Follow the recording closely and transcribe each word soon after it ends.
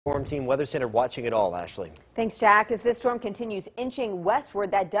Storm Team Weather Center watching it all, Ashley. Thanks, Jack. As this storm continues inching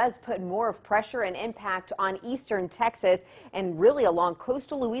westward, that does put more of pressure and impact on eastern Texas and really along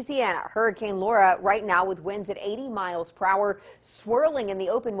coastal Louisiana. Hurricane Laura right now with winds at 80 miles per hour swirling in the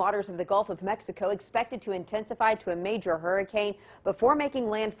open waters of the Gulf of Mexico, expected to intensify to a major hurricane before making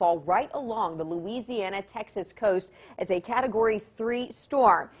landfall right along the Louisiana-Texas coast as a Category 3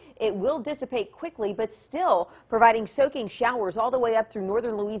 storm. It will dissipate quickly, but still providing soaking showers all the way up through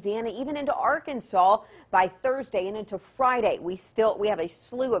northern Louisiana, even into Arkansas by Thursday and into Friday. We have a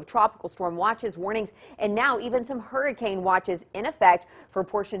slew of tropical storm watches, warnings, and now even some hurricane watches in effect for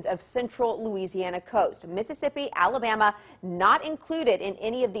portions of central Louisiana coast. Mississippi, Alabama, not included in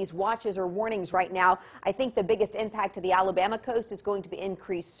any of these watches or warnings right now. I think the biggest impact to the Alabama coast is going to be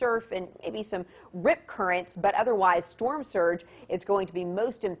increased surf and maybe some rip currents, but otherwise storm surge is going to be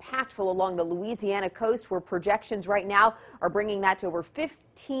most impactful along the Louisiana coast, where projections right now are bringing that to over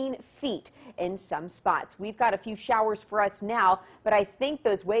 15 feet in some spots. We've got a few showers for us now, but I think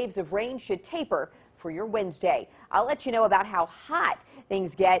those waves of rain should taper for your Wednesday. I'll let you know about how hot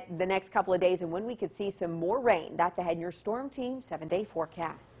things get the next couple of days and when we could see some more rain. That's ahead in your Storm Team 7-day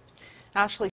forecast. Ashley.